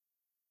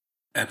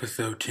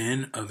Episode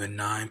 10 of the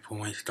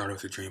 9-Point Start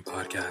with a Dream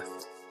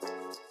podcast.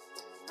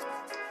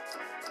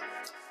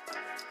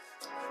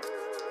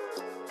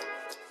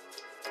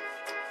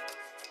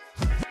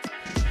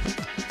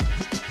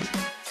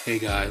 Hey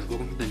guys,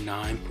 welcome to the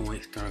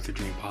 9-Point Start with a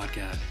Dream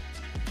podcast.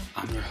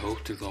 I'm your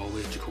host, as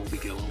always, Jacoby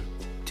Gillum.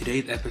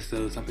 Today's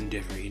episode is something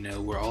different.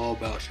 We're all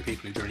about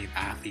showcasing the journey of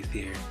athletes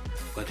here,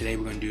 but today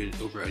we're going to do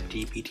it over a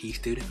DPT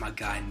student, my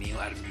guy Neil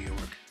out of New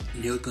York.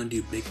 Neil's going to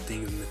do big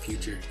things in the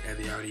future, as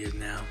he already is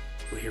now.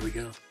 Well, here we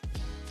go.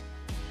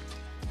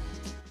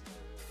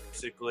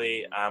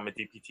 Basically, I'm a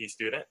DPT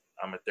student.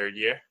 I'm a third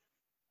year.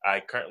 I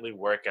currently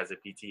work as a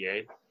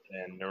PTA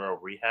in neuro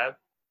rehab.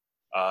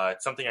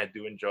 It's something I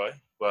do enjoy,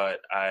 but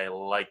I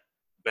like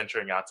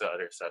venturing out to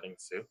other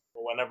settings too.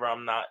 Whenever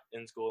I'm not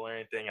in school or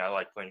anything, I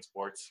like playing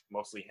sports,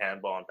 mostly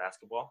handball and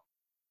basketball.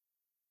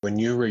 When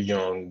you were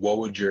young, what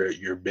would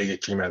your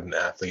biggest dream as an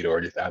athlete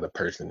or just as a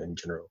person in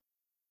general?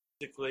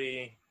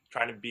 Basically,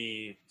 trying to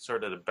be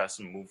sort of the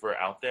best mover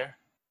out there.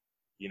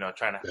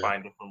 Trying to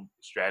find different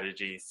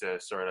strategies to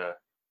sort of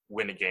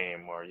win a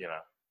game or,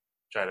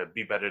 try to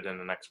be better than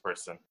the next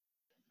person.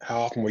 How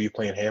often were you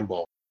playing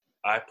handball?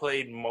 I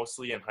played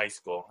mostly in high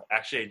school.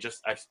 Actually,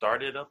 I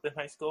started up in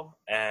high school,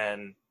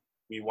 and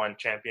we won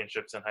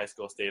championships in high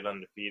school, stayed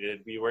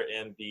undefeated. We were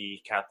in the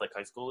Catholic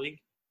High School League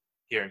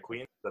here in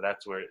Queens, so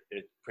that's where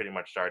it pretty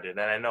much started.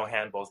 And I know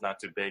handball's not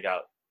too big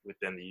out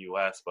within the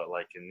U.S., but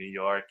like in New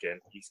York and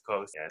East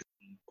Coast, and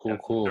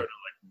Cool. sort of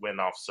like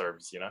win-off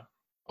serves,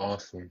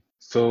 Awesome.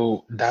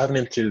 So diving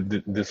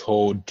into this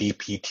whole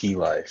DPT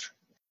life,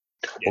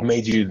 Yeah. what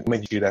made you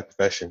do that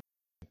profession?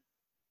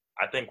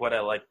 I think what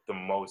I liked the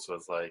most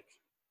was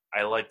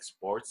I like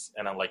sports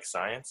and I like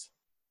science.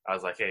 I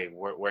was like, hey,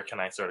 where can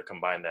I sort of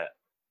combine that?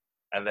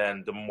 And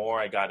then the more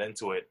I got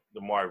into it,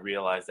 the more I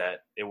realized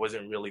that it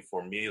wasn't really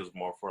for me. It was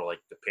more for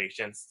like the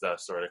patients, the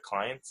sort of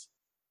clients,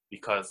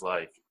 because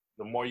like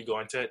the more you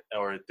go into it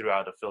or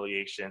throughout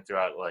affiliation,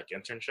 throughout like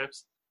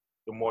internships,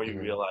 the more you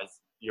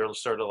realize you're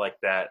sort of like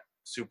that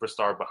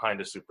superstar behind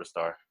a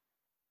superstar,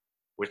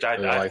 which I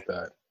like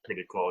that.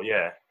 Pretty cool.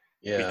 Yeah.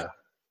 Yeah. Because,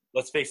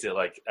 let's face it,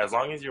 like as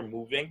long as you're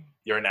moving,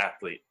 you're an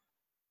athlete.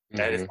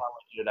 And it's not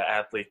like you're the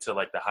athlete to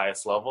like the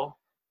highest level,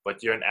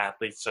 but you're an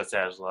athlete such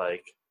as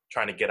like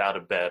trying to get out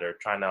of bed or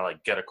trying to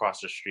like get across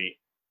the street.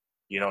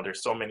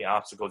 There's so many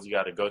obstacles you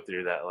got to go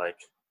through that like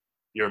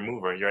you're a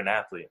mover, you're an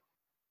athlete.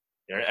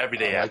 You're an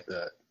everyday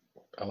athlete.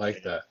 I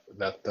like that.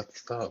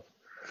 That's tough.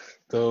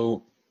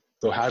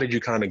 So how did you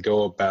kind of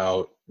go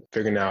about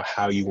figuring out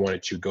how you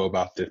wanted to go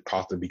about this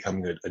process of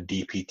becoming a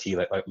DPT?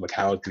 Like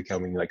how it's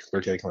becoming like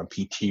first you become a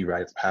PT,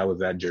 right? How was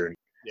that journey?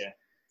 Yeah.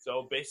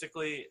 So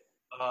basically,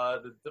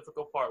 the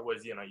difficult part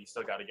was, you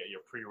still got to get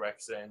your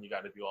prereqs in. You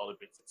got to do all the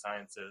basic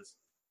sciences.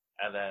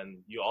 And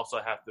then you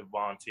also have to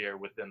volunteer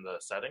within the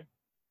setting.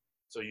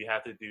 So you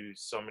have to do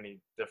so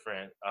many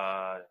different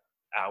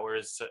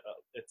hours.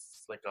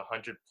 It's like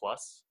 100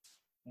 plus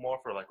more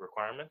for like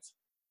requirements.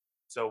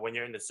 So when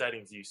you're in the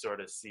settings, you sort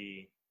of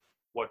see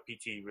what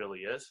PT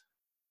really is.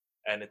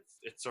 And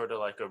it's sort of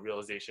like a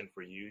realization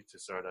for you to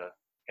sort of,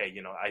 hey,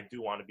 I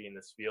do want to be in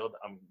this field.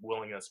 I'm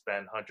willing to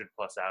spend 100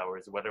 plus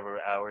hours,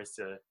 whatever hours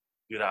to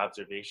do the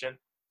observation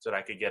so that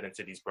I could get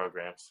into these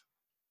programs.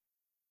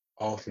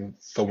 Awesome.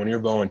 So when you're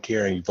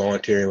volunteering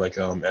like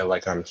at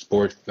like on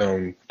sports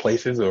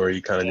places, or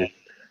you kind of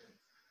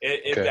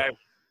just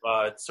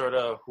it's sort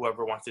of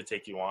whoever wants to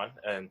take you on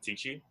and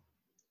teach you.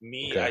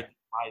 Me, I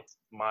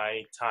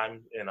my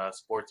time in a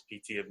sports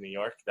PT of New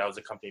York. That was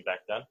a company back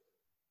then.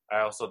 I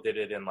also did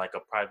it in like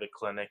a private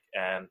clinic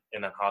and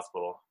in a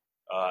hospital,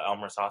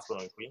 Elmer's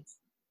Hospital in Queens.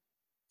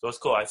 So it's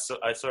cool. I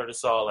sort of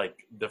saw like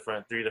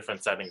three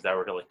different settings that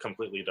were like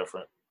completely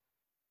different.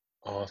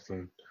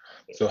 Awesome.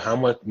 So how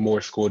much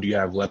more school do you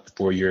have left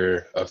before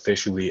you're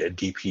officially a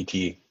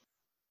DPT?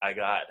 I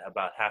got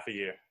about half a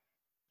year.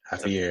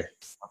 Half a year.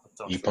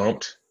 You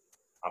pumped?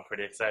 I'm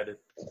pretty excited.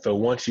 So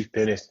once you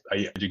finish,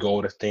 is your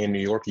goal to stay in New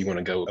York? You want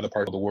to go other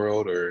parts of the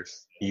world or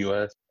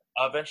U.S.?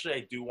 Eventually,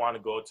 I do want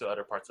to go to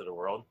other parts of the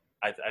world.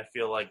 I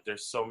feel like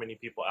there's so many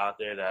people out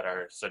there that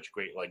are such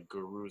great like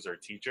gurus or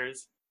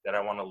teachers that I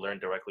want to learn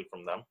directly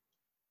from them.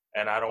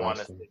 And I don't want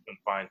to stay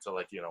confined to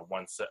like,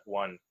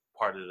 one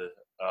part of the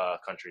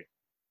country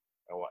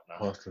or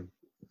whatnot. Awesome.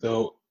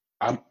 So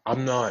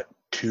I'm not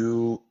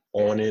too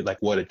on it, like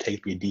what it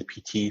takes to be a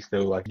DPT. So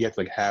like you have to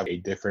like have a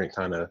different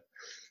kind of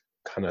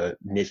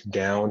niche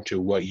down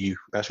to what you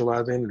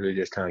specialize in, or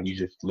just you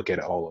just look at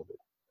all of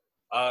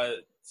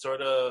it?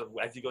 Sort of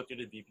as you go through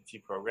the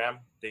DPT program,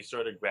 they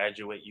sort of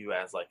graduate you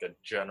as like a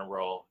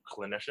general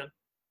clinician.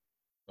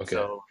 Okay.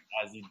 So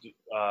as you do,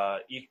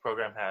 each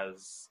program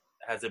has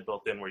it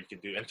built in where you can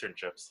do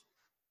internships,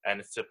 and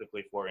it's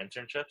typically 4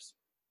 internships.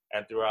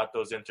 And throughout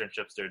those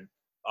internships, they're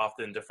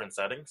often different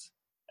settings,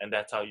 and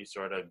that's how you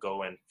sort of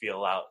go and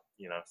feel out,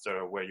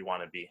 sort of where you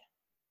want to be.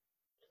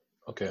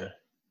 Okay.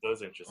 So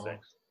it's interesting.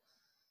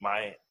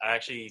 I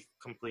actually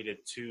completed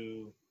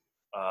 2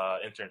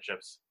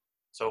 internships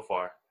so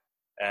far,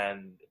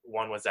 and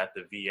one was at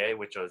the VA,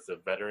 which was the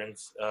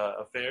Veterans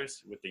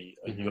Affairs with the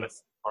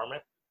U.S.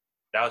 Department.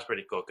 That was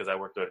pretty cool because I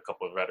worked with a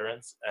couple of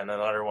veterans, and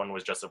another one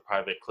was just a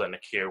private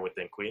clinic here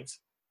within Queens.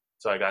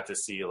 So I got to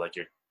see like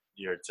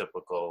your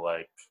typical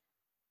like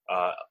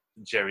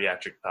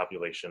geriatric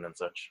population and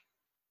such.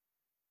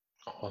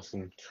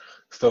 Awesome.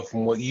 So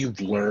from what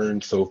you've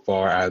learned so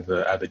far as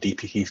a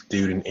DPT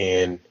student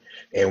and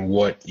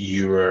what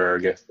you are, I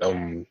guess,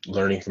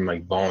 learning from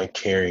like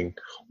volunteering,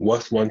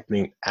 what's one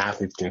thing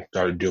athletes can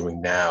start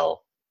doing now,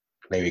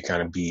 maybe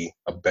kind of be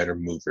a better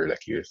mover,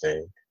 like you were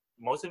saying?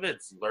 Most of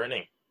it's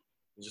learning.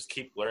 You just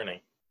keep learning,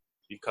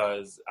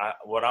 because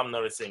what I'm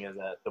noticing is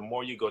that the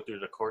more you go through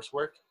the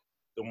coursework,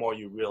 the more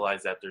you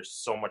realize that there's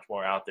so much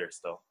more out there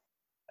still.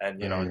 And,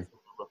 you know,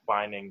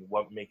 refining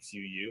what makes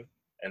you you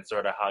and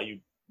sort of how you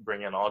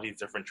bring in all these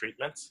different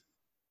treatments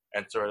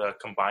and sort of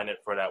combine it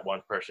for that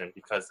one person,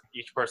 because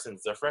each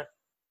person's different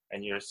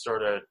and you're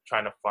sort of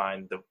trying to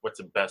find what's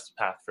the best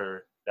path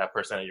for that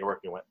person that you're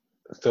working with.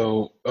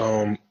 So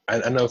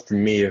I know for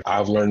me,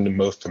 I've learned the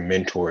most from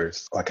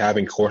mentors. Like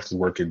having courses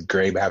work is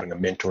great, but having a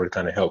mentor to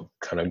kind of help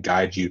kind of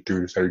guide you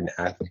through certain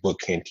aspects the book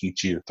can't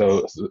teach you.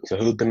 So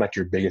who's been like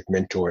your biggest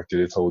mentor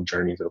through this whole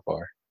journey so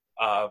far?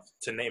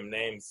 To name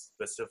names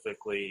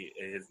specifically,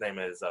 his name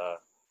is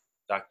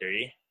Dr.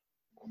 E.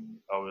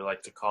 We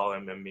like to call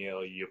him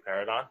Emil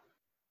Euparadon.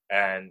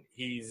 And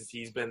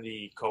he's been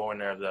the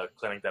co-owner of the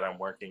clinic that I'm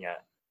working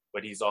at,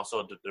 but he's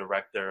also the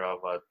director of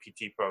a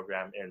PT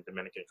program in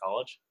Dominican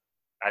College.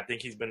 I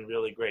think he's been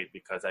really great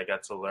because I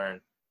got to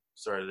learn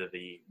sort of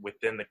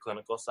within the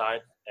clinical side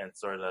and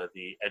sort of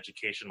the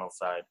educational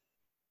side,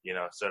 you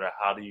know, sort of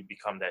how do you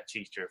become that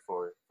teacher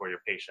for your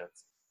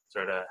patients,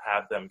 sort of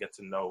have them get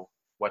to know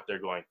what they're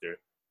going through.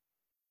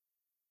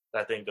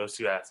 I think those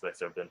two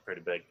aspects have been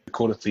pretty big.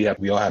 Cool to see that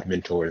we all have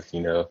mentors,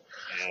 you know.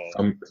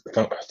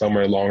 Some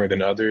are longer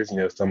than others, you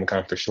know, some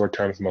kind of for short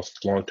term, some for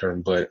long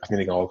term, but I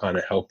think they all kind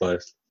of help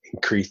us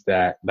increase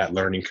that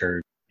learning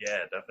curve.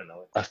 Yeah,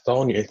 definitely. I saw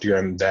on your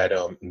Instagram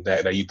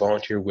that you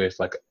volunteer with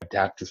like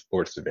adaptive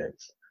sports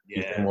events.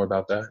 Yeah. Can you say more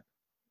about that?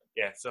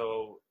 Yeah,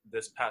 so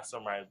this past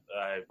summer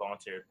I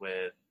volunteered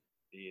with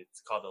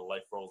it's called the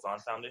Life Rolls On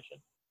Foundation,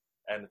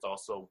 and it's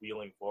also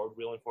Wheeling Forward.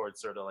 Wheeling Forward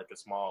is sort of like a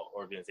small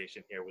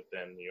organization here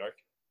within New York,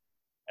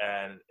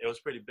 and it was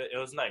pretty big. It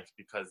was nice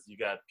because you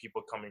got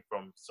people coming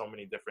from so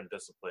many different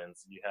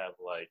disciplines. You have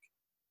like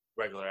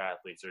regular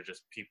athletes or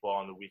just people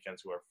on the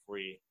weekends who are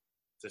free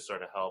to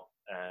sort of help,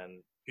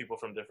 and people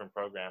from different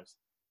programs.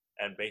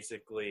 And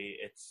basically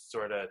it's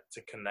sort of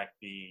to connect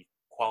the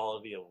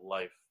quality of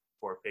life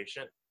for a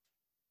patient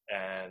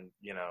and,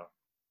 you know,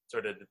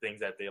 sort of the things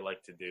that they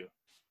like to do.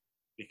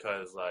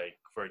 Because like,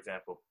 for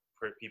example,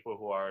 for people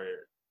who are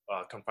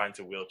confined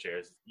to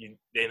wheelchairs,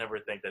 they never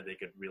think that they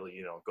could really,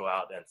 you know, go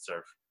out and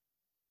surf.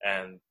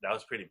 And that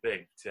was pretty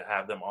big to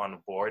have them on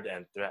board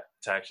and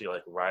to actually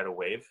like ride a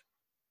wave.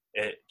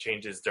 It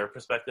changes their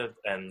perspective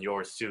and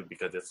yours too,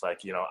 because it's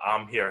like, you know,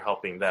 I'm here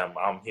helping them.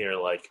 I'm here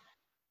like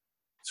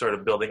sort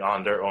of building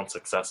on their own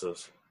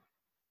successes.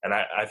 And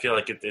I feel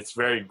like it's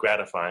very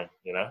gratifying,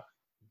 you know?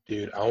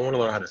 Dude, I want to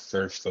learn how to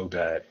surf so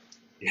bad.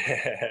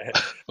 Yeah.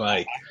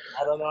 Like,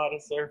 I don't know how to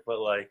surf, but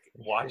like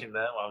watching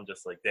them, I'm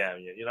just like, damn,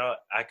 you know,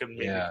 I could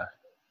maybe. Yeah.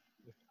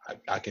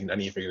 I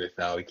need to figure this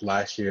out. Like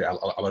last year,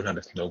 I learned how to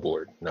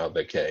snowboard, and I was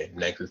like, okay,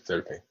 next is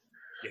surfing.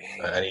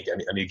 Yeah. I need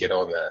to get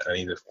on that. I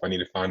need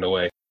to find a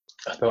way.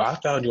 So I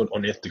found you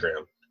on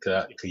Instagram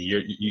because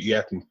you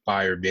have some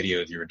fire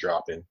videos you were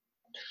dropping.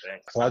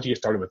 Thanks. So how did you get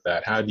started with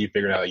that? How did you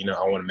figure out, you know,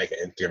 I want to make an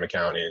Instagram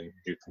account and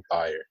do some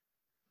fire?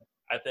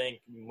 I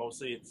think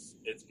mostly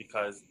it's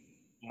because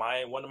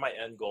one of my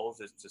end goals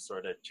is to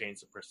sort of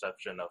change the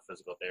perception of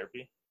physical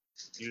therapy.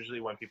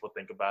 Usually when people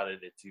think about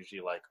it, it's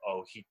usually like,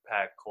 oh, heat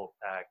pack, cold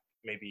pack,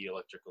 maybe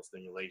electrical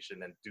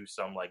stimulation, and do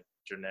some like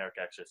generic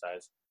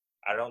exercise.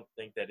 I don't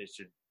think that it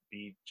should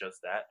be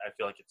just that. I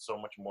feel like it's so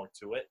much more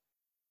to it.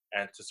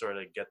 And to sort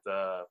of get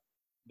the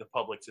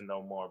public to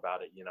know more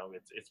about it, you know,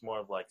 it's more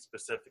of like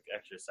specific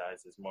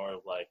exercises, more of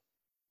like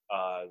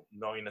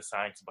knowing the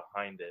science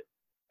behind it,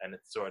 and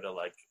it's sort of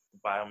like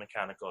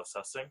biomechanical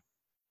assessing,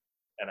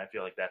 and I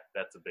feel like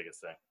that's the biggest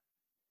thing.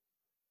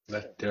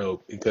 That's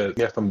dope because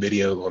we have some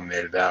videos on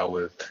there that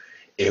was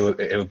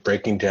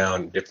breaking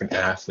down different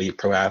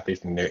pro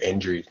athletes and their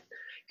injuries,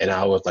 and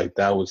I was like,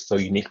 that was so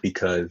unique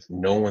because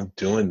no one's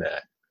doing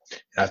that.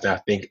 And I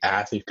think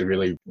athletes could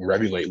really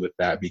regulate with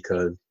that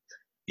because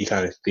you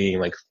kind of seeing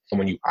like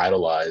someone you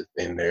idolize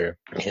in there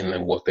and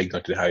then what they go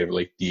to, how they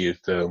relate to you.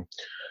 So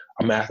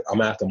I'm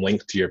gonna add some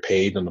links to your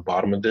page on the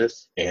bottom of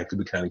this, and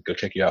people kind of go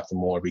check you out some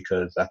more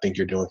because I think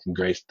you're doing some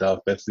great stuff.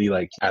 Especially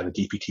like as a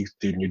DPT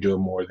student, you're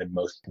doing more than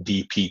most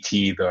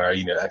DPTs are,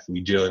 you know,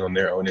 actually doing on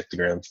their own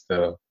Instagram.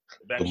 So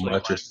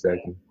much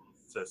respect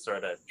to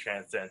sort of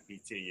transcend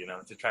PT, you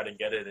know, to try to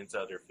get it into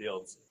other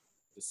fields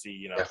to see,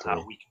 you know,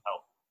 Definitely. how we can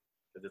help,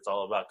 because it's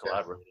all about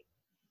collaborating.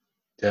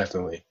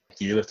 Definitely.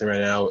 If you're listening right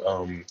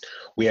now,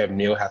 we have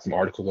Neil has some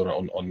articles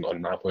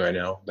on Napoli right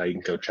now that you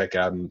can go check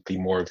out and see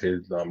more of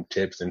his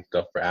tips and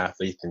stuff for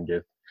athletes and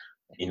just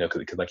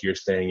because like you're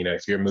saying,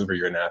 if you're a mover,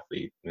 you're an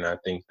athlete. And I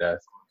think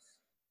that's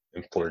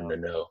important to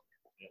know.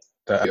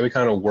 So we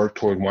kind of work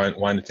toward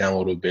winding it down a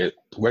little bit.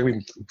 Where can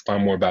we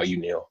find more about you,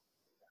 Neil?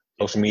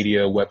 Social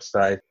media,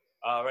 website?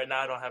 Right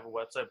now I don't have a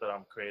website, but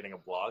I'm creating a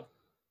blog.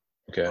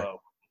 Okay.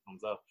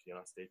 Comes up,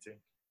 stay tuned.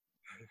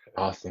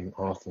 Awesome.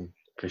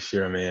 For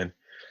sure, man.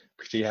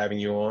 Appreciate having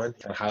you on,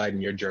 kind of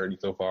highlighting your journey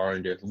so far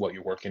and just what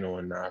you're working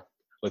on. I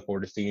look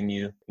forward to seeing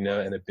you, in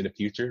the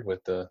future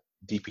with the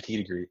DPT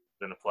degree. It's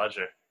been a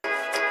pleasure.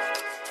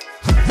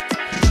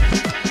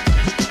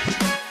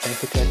 Thanks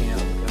for checking out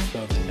this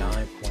episode of the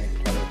 9 Point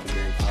Startup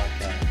Degree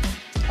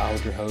Podcast. I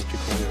was your host,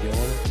 Jacoby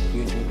Gillen. If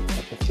you enjoyed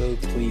this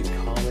episode, please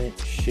comment,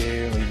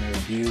 share, leave a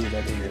review. We'd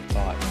love to hear your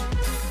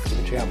thoughts. You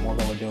can check out more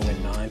about what we're doing at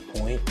 9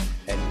 Point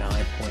at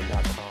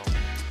 9point.com.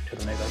 Till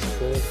the next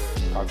episode,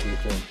 talk to you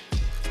soon.